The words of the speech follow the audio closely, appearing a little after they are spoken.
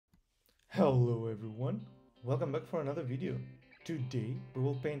Hello everyone, welcome back for another video. Today we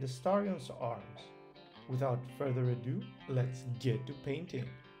will paint Astarion's arms. Without further ado, let's get to painting.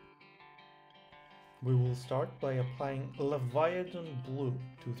 We will start by applying Leviadon Blue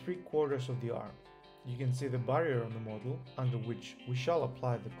to 3/4 of the arm. You can see the barrier on the model under which we shall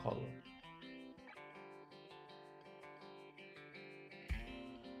apply the color.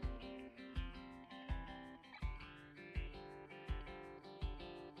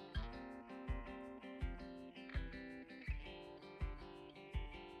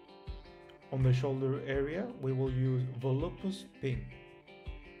 On the shoulder area, we will use Volupus Pink.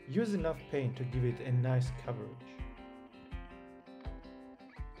 Use enough paint to give it a nice coverage.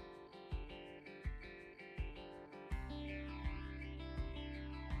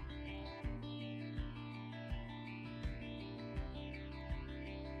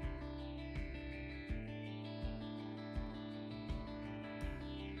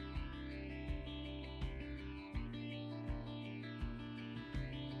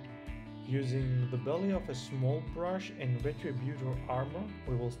 Using the belly of a small brush and Retributor Armor,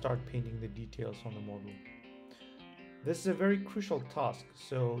 we will start painting the details on the model. This is a very crucial task,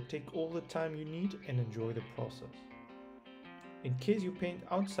 so take all the time you need and enjoy the process. In case you paint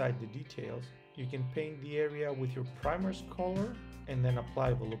outside the details, you can paint the area with your primer's color and then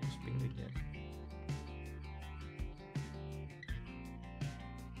apply Volupus Pink again.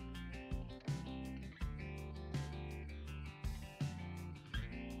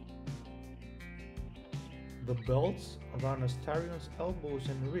 The belts around Astarion's elbows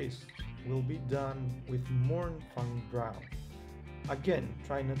and wrists will be done with Mournfang Brown. Again,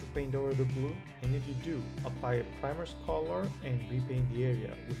 try not to paint over the blue, and if you do, apply a primer's color and repaint the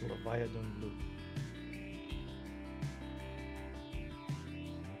area with Leviadon Blue.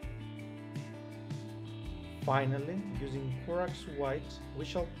 Finally, using Corax White, we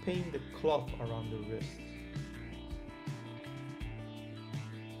shall paint the cloth around the wrists.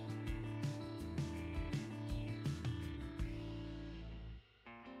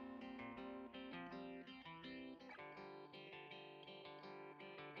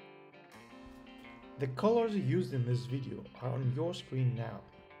 The colors used in this video are on your screen now.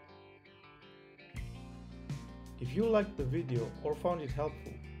 If you liked the video or found it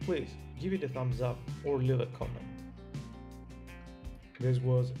helpful, please give it a thumbs up or leave a comment. This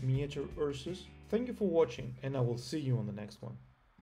was Miniature Ursus. Thank you for watching and I will see you on the next one.